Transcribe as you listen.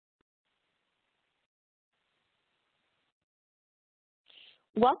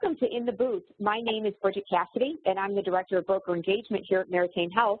Welcome to In the Booth. My name is Bridget Cassidy, and I'm the Director of Broker Engagement here at Meritain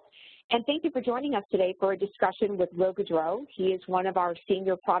Health. And thank you for joining us today for a discussion with Will Gaudreau. He is one of our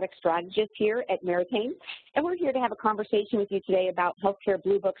senior product strategists here at Meritain, and we're here to have a conversation with you today about Healthcare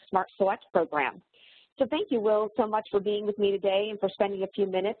Blue Book's Smart Select program. So thank you, Will, so much for being with me today and for spending a few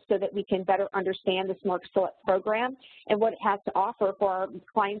minutes so that we can better understand the Smart Select program and what it has to offer for our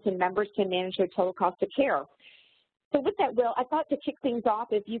clients and members to manage their total cost of care. So with that, Will, I thought to kick things off,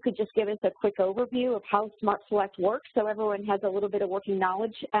 if you could just give us a quick overview of how Smart Select works so everyone has a little bit of working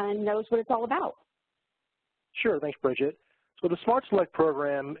knowledge and knows what it's all about. Sure, thanks, Bridget. So the Smart Select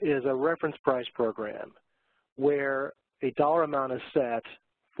program is a reference price program where a dollar amount is set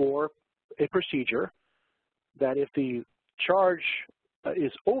for a procedure that if the charge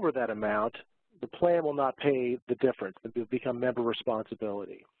is over that amount, the plan will not pay the difference. It will become member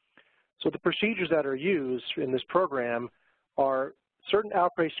responsibility. So the procedures that are used in this program are certain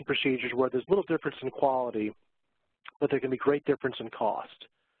outpatient procedures where there's little difference in quality, but there can be great difference in cost.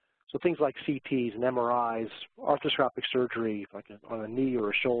 So things like CTs and MRIs, arthroscopic surgery like on a knee or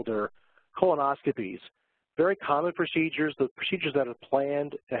a shoulder, colonoscopies, very common procedures, the procedures that are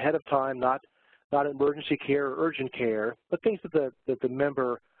planned ahead of time, not emergency care or urgent care, but things that the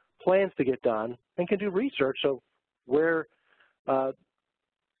member plans to get done and can do research of where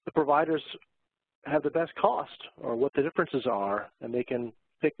the providers have the best cost or what the differences are, and they can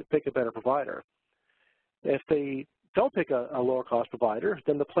pick a better provider. If they don't pick a lower cost provider,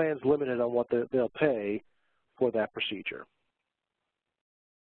 then the plan's limited on what they'll pay for that procedure.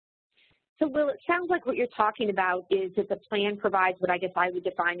 So, Will, it sounds like what you're talking about is that the plan provides what I guess I would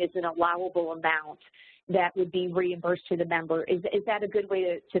define as an allowable amount that would be reimbursed to the member. Is that a good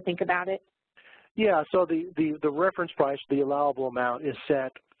way to think about it? Yeah, so the reference price, the allowable amount, is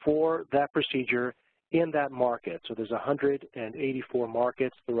set for that procedure in that market. So there's 184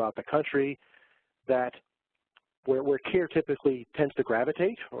 markets throughout the country that where care typically tends to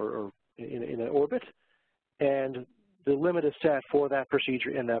gravitate or in an orbit, and the limit is set for that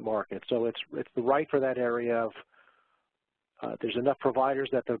procedure in that market. So it's the right for that area of there's enough providers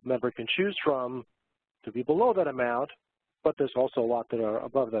that the member can choose from to be below that amount, but there's also a lot that are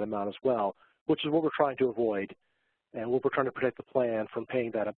above that amount as well, which is what we're trying to avoid, and we're trying to protect the plan from paying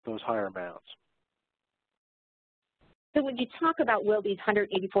those higher amounts. So when you talk about, Will, these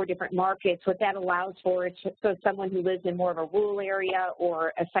 184 different markets, what that allows for is so someone who lives in more of a rural area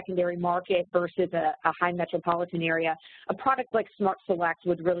or a secondary market versus a high metropolitan area, a product like Smart Select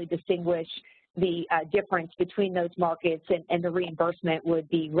would really distinguish the difference between those markets, and the reimbursement would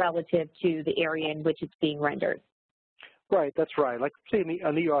be relative to the area in which it's being rendered. Right, that's right. Like, say,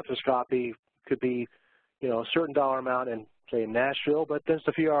 a knee arthroscopy could be, a certain dollar amount in, say, in Nashville, but then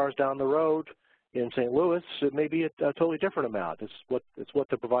a few hours down the road in St. Louis, it may be a totally different amount. It's what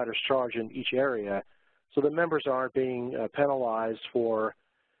the providers charge in each area, so the members aren't being penalized for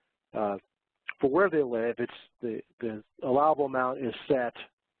where they live. It's the allowable amount is set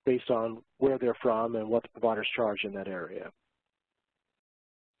based on where they're from and what the providers charge in that area.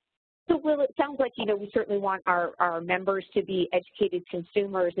 So, Will, it sounds like, we certainly want our members to be educated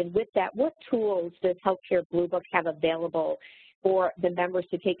consumers, and with that, what tools does Healthcare Blue Book have available for the members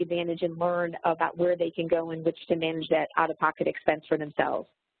to take advantage and learn about where they can go in which to manage that out-of-pocket expense for themselves?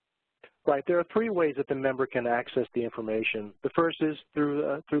 Right. There are three ways that the member can access the information. The first is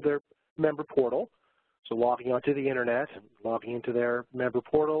through their member portal. So logging onto the internet and logging into their member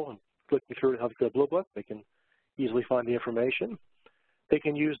portal and clicking through Healthcare Blue Book, they can easily find the information. They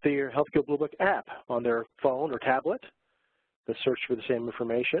can use their Healthcare Blue Book app on their phone or tablet to search for the same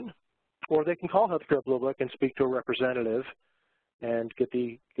information, or they can call Healthcare Blue Book and speak to a representative and get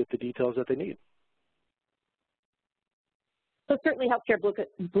the details that they need. So certainly Healthcare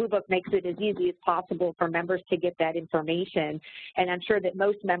Blue Book makes it as easy as possible for members to get that information, and I'm sure that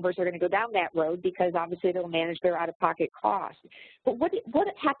most members are going to go down that road because obviously they'll manage their out-of-pocket costs. But what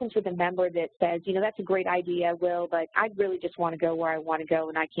happens with a member that says, that's a great idea, Will, but I really just want to go where I want to go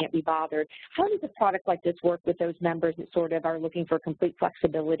and I can't be bothered? How does a product like this work with those members that sort of are looking for complete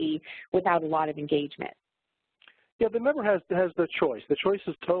flexibility without a lot of engagement? Yeah, the member has the choice. The choice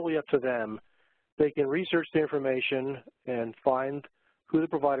is totally up to them. They can research the information and find who the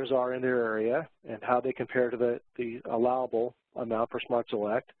providers are in their area and how they compare to the allowable amount for Smart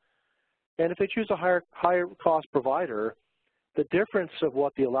Select. And if they choose a higher cost provider, the difference of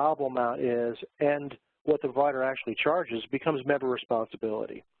what the allowable amount is and what the provider actually charges becomes member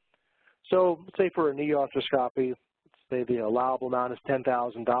responsibility. So say for a knee arthroscopy, say the allowable amount is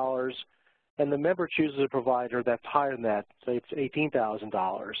 $10,000, and the member chooses a provider that's higher than that, say it's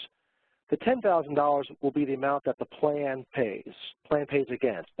 $18,000. The $10,000 will be the amount that the plan pays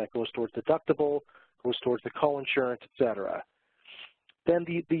against. That goes towards deductible, goes towards the co-insurance, et cetera. Then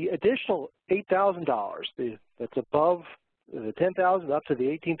the additional $8,000, that's above the $10,000 up to the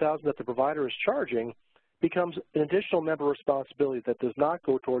 $18,000 that the provider is charging, becomes an additional member responsibility that does not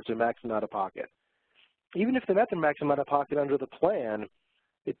go towards their maximum out-of-pocket. Even if they met their maximum out-of-pocket under the plan,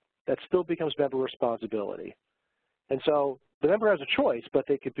 that still becomes member responsibility. And so the member has a choice, but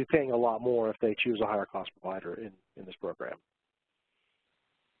they could be paying a lot more if they choose a higher cost provider in this program.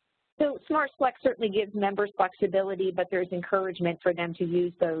 So SmartSelect certainly gives members flexibility, but there's encouragement for them to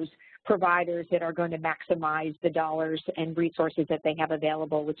use those providers that are going to maximize the dollars and resources that they have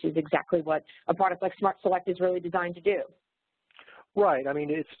available, which is exactly what a product like SmartSelect is really designed to do. Right. I mean,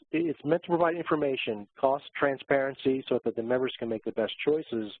 it's meant to provide information, cost transparency, so that the members can make the best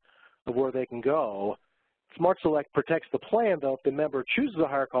choices of where they can go. SmartSelect protects the plan, though. If the member chooses a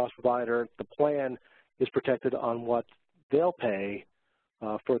higher cost provider, the plan is protected on what they'll pay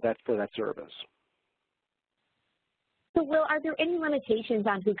for that service. So, Will, are there any limitations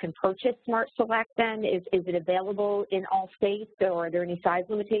on who can purchase SmartSelect then? Is it available in all states, or are there any size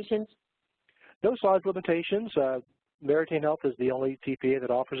limitations? No size limitations. Meritain Health is the only TPA that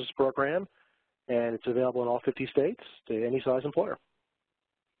offers this program, and it's available in all 50 states to any size employer.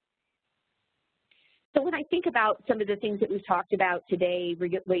 So when I think about some of the things that we've talked about today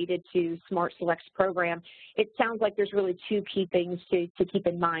related to SmartSelect's program, it sounds like there's really two key things to keep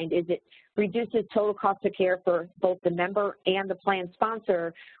in mind. Is it reduces total cost of care for both the member and the plan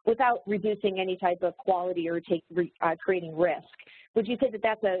sponsor without reducing any type of quality or creating risk. Would you say that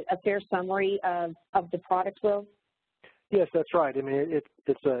that's a fair summary of the product, Will? Yes, that's right. I mean,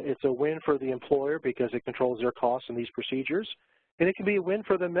 it's a win for the employer because it controls their costs in these procedures. And it can be a win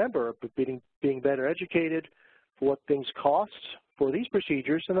for the member, being better educated for what things cost for these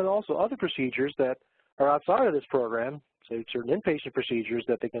procedures, and then also other procedures that are outside of this program, say certain inpatient procedures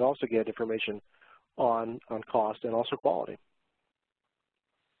that they can also get information on cost and also quality.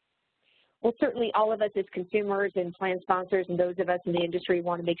 Well, certainly all of us as consumers and plan sponsors and those of us in the industry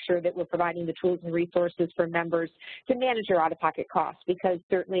want to make sure that we're providing the tools and resources for members to manage their out-of-pocket costs, because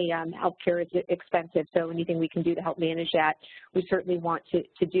certainly healthcare is expensive, so anything we can do to help manage that, we certainly want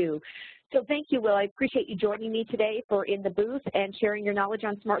to do. So thank you, Will. I appreciate you joining me today for In the Booth and sharing your knowledge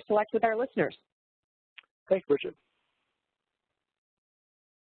on SmartSelect with our listeners. Thanks, Bridget.